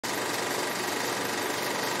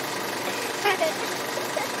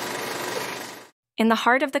In the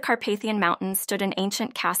heart of the Carpathian Mountains stood an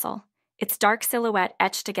ancient castle, its dark silhouette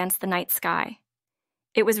etched against the night sky.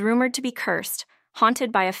 It was rumored to be cursed,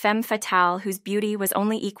 haunted by a femme fatale whose beauty was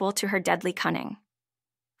only equal to her deadly cunning.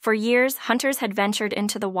 For years, hunters had ventured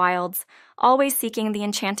into the wilds, always seeking the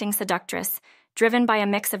enchanting seductress, driven by a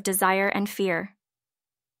mix of desire and fear.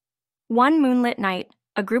 One moonlit night,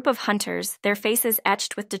 a group of hunters, their faces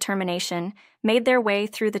etched with determination, made their way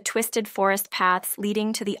through the twisted forest paths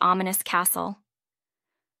leading to the ominous castle.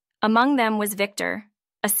 Among them was Victor,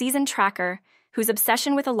 a seasoned tracker whose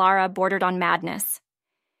obsession with Elara bordered on madness.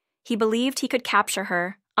 He believed he could capture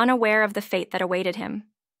her, unaware of the fate that awaited him.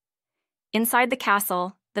 Inside the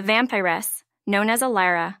castle, the vampiress, known as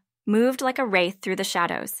Elara, moved like a wraith through the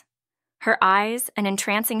shadows. Her eyes, an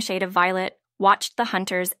entrancing shade of violet, watched the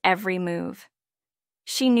hunters' every move.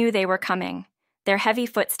 She knew they were coming, their heavy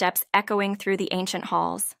footsteps echoing through the ancient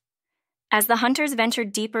halls. As the hunters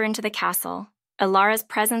ventured deeper into the castle, Elara's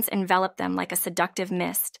presence enveloped them like a seductive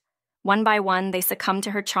mist. One by one, they succumbed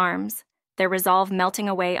to her charms, their resolve melting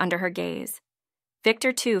away under her gaze.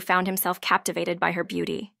 Victor, too, found himself captivated by her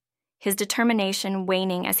beauty, his determination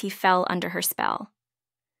waning as he fell under her spell.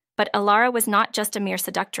 But Elara was not just a mere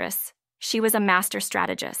seductress, she was a master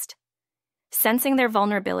strategist. Sensing their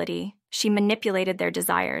vulnerability, she manipulated their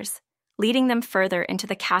desires, leading them further into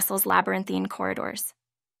the castle's labyrinthine corridors.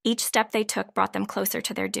 Each step they took brought them closer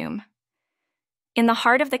to their doom. In the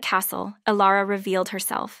heart of the castle, Elara revealed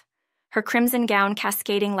herself, her crimson gown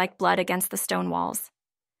cascading like blood against the stone walls.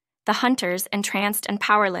 The hunters, entranced and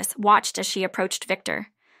powerless, watched as she approached Victor.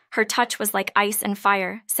 Her touch was like ice and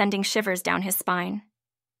fire, sending shivers down his spine.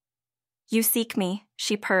 "You seek me,"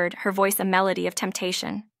 she purred, her voice a melody of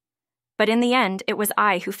temptation. "But in the end, it was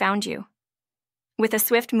I who found you." With a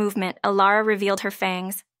swift movement, Elara revealed her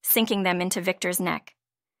fangs, sinking them into Victor's neck.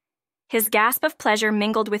 His gasp of pleasure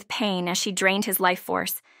mingled with pain as she drained his life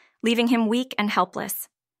force, leaving him weak and helpless.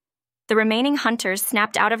 The remaining hunters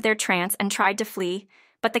snapped out of their trance and tried to flee,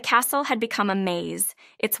 but the castle had become a maze,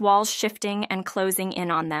 its walls shifting and closing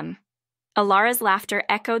in on them. Elara's laughter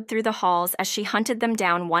echoed through the halls as she hunted them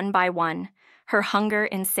down one by one, her hunger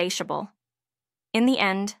insatiable. In the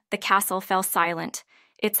end, the castle fell silent,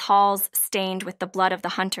 its halls stained with the blood of the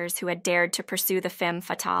hunters who had dared to pursue the femme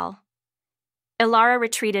fatale. Elara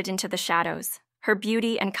retreated into the shadows, her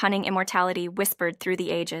beauty and cunning immortality whispered through the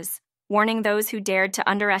ages, warning those who dared to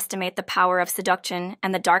underestimate the power of seduction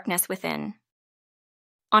and the darkness within.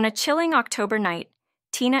 On a chilling October night,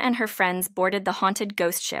 Tina and her friends boarded the haunted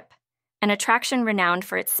ghost ship, an attraction renowned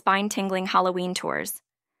for its spine-tingling Halloween tours.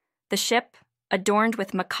 The ship, adorned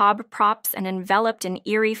with macabre props and enveloped in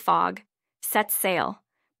eerie fog, set sail,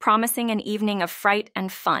 promising an evening of fright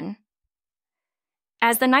and fun.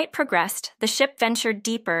 As the night progressed, the ship ventured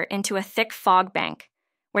deeper into a thick fog bank,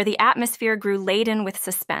 where the atmosphere grew laden with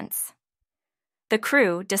suspense. The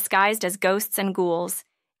crew, disguised as ghosts and ghouls,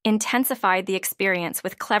 intensified the experience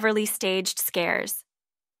with cleverly staged scares.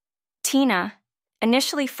 Tina,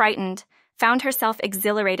 initially frightened, found herself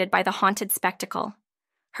exhilarated by the haunted spectacle,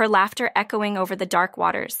 her laughter echoing over the dark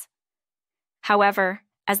waters. However,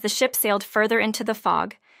 as the ship sailed further into the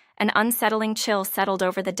fog, an unsettling chill settled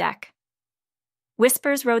over the deck.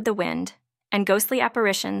 Whispers rode the wind, and ghostly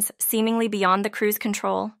apparitions, seemingly beyond the crew's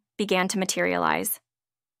control, began to materialize.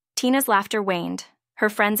 Tina's laughter waned, her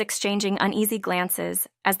friends exchanging uneasy glances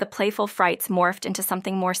as the playful frights morphed into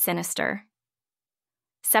something more sinister.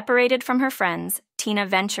 Separated from her friends, Tina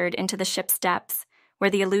ventured into the ship's depths,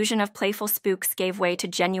 where the illusion of playful spooks gave way to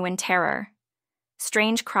genuine terror.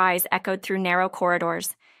 Strange cries echoed through narrow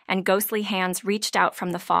corridors, and ghostly hands reached out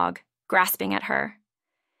from the fog, grasping at her.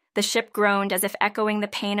 The ship groaned as if echoing the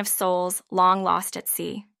pain of souls long lost at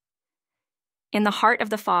sea. In the heart of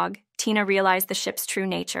the fog, Tina realized the ship's true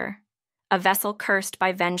nature, a vessel cursed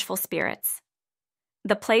by vengeful spirits.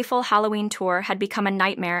 The playful Halloween tour had become a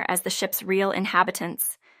nightmare as the ship's real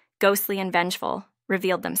inhabitants, ghostly and vengeful,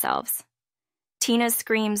 revealed themselves. Tina's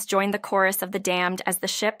screams joined the chorus of the damned as the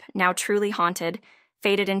ship, now truly haunted,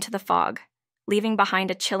 faded into the fog, leaving behind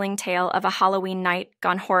a chilling tale of a Halloween night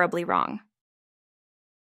gone horribly wrong.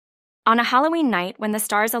 On a Halloween night, when the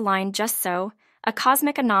stars aligned just so, a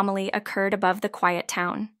cosmic anomaly occurred above the quiet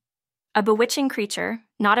town. A bewitching creature,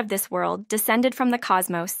 not of this world, descended from the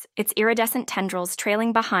cosmos, its iridescent tendrils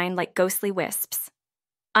trailing behind like ghostly wisps.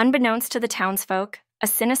 Unbeknownst to the townsfolk, a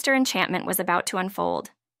sinister enchantment was about to unfold.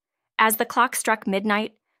 As the clock struck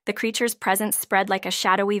midnight, the creature's presence spread like a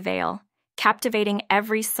shadowy veil, captivating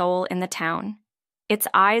every soul in the town. Its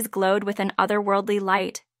eyes glowed with an otherworldly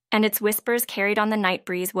light, and its whispers carried on the night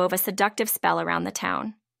breeze wove a seductive spell around the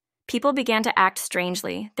town. People began to act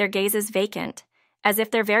strangely, their gazes vacant, as if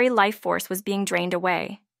their very life force was being drained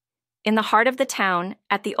away. In the heart of the town,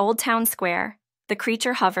 at the old town square, the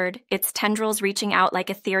creature hovered, its tendrils reaching out like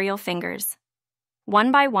ethereal fingers.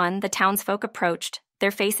 One by one, the townsfolk approached, their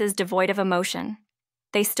faces devoid of emotion.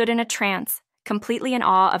 They stood in a trance, completely in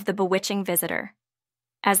awe of the bewitching visitor.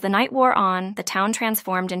 As the night wore on, the town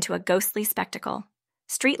transformed into a ghostly spectacle.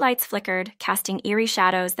 Streetlights flickered, casting eerie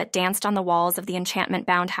shadows that danced on the walls of the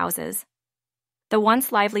enchantment-bound houses. The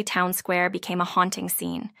once lively town square became a haunting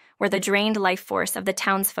scene, where the drained life force of the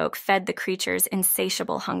townsfolk fed the creature's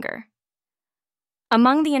insatiable hunger.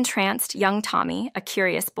 Among the entranced, young Tommy, a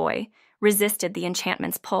curious boy, resisted the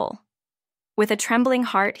enchantment's pull. With a trembling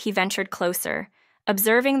heart, he ventured closer,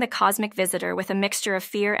 observing the cosmic visitor with a mixture of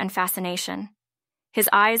fear and fascination. His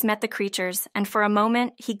eyes met the creature's, and for a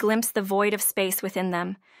moment he glimpsed the void of space within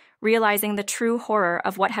them, realizing the true horror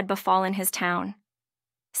of what had befallen his town.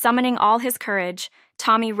 Summoning all his courage,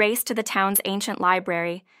 Tommy raced to the town's ancient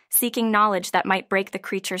library, seeking knowledge that might break the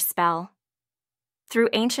creature's spell. Through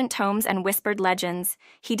ancient tomes and whispered legends,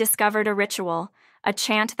 he discovered a ritual, a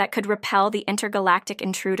chant that could repel the intergalactic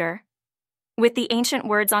intruder. With the ancient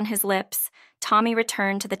words on his lips, Tommy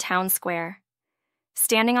returned to the town square.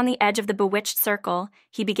 Standing on the edge of the bewitched circle,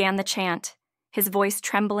 he began the chant, his voice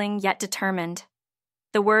trembling yet determined.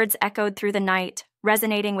 The words echoed through the night,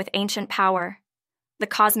 resonating with ancient power. The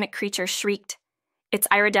cosmic creature shrieked, its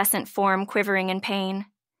iridescent form quivering in pain.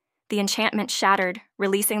 The enchantment shattered,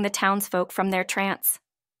 releasing the townsfolk from their trance.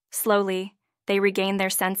 Slowly, they regained their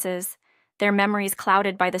senses, their memories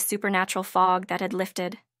clouded by the supernatural fog that had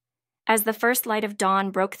lifted. As the first light of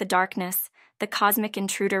dawn broke the darkness, the cosmic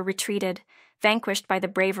intruder retreated, vanquished by the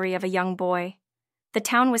bravery of a young boy. The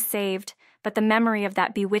town was saved, but the memory of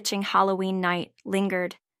that bewitching Halloween night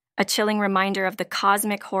lingered, a chilling reminder of the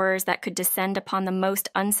cosmic horrors that could descend upon the most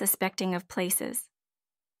unsuspecting of places.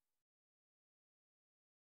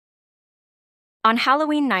 On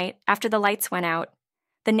Halloween night, after the lights went out,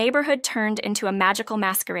 the neighborhood turned into a magical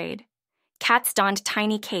masquerade. Cats donned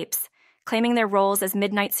tiny capes, claiming their roles as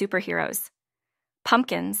midnight superheroes.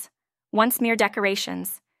 Pumpkins, once mere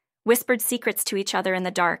decorations, whispered secrets to each other in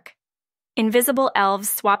the dark. Invisible elves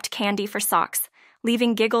swapped candy for socks,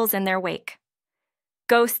 leaving giggles in their wake.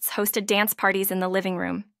 Ghosts hosted dance parties in the living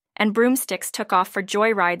room, and broomsticks took off for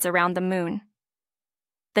joyrides around the moon.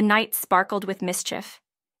 The night sparkled with mischief,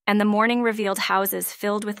 and the morning revealed houses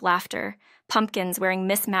filled with laughter, pumpkins wearing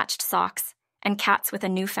mismatched socks, and cats with a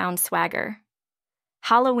newfound swagger.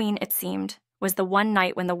 Halloween, it seemed, was the one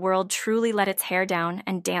night when the world truly let its hair down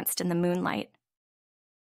and danced in the moonlight.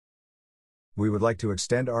 We would like to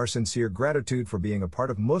extend our sincere gratitude for being a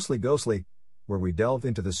part of Mostly Ghostly, where we delve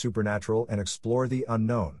into the supernatural and explore the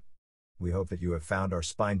unknown. We hope that you have found our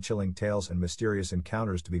spine-chilling tales and mysterious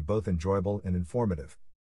encounters to be both enjoyable and informative.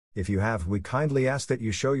 If you have, we kindly ask that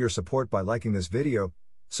you show your support by liking this video,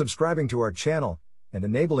 subscribing to our channel, and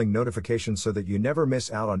enabling notifications so that you never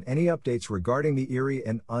miss out on any updates regarding the eerie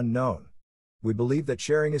and unknown. We believe that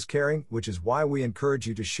sharing is caring, which is why we encourage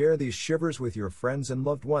you to share these shivers with your friends and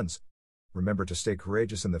loved ones. Remember to stay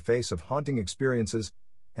courageous in the face of haunting experiences,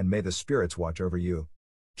 and may the spirits watch over you.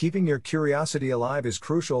 Keeping your curiosity alive is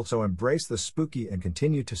crucial, so embrace the spooky and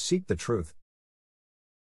continue to seek the truth.